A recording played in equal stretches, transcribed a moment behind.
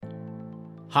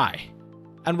Hi,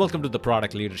 and welcome to the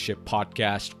Product Leadership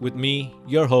Podcast with me,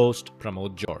 your host,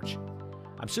 Pramod George.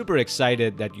 I'm super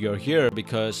excited that you're here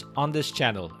because on this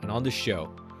channel and on this show,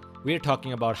 we're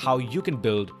talking about how you can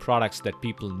build products that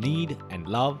people need and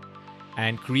love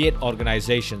and create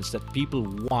organizations that people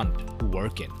want to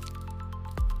work in.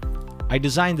 I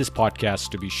designed this podcast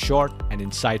to be short and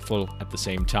insightful at the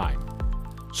same time.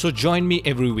 So join me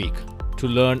every week to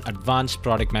learn advanced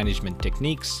product management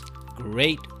techniques,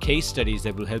 great case studies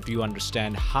that will help you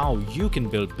understand how you can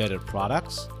build better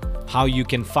products, how you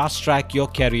can fast track your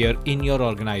career in your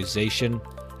organization,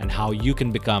 and how you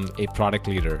can become a product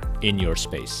leader in your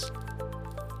space.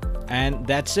 And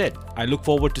that's it. I look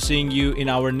forward to seeing you in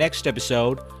our next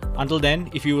episode. Until then,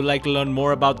 if you would like to learn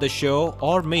more about the show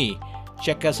or me,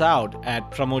 check us out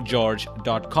at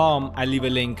pramodgeorge.com. I'll leave a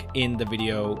link in the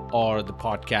video or the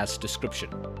podcast description.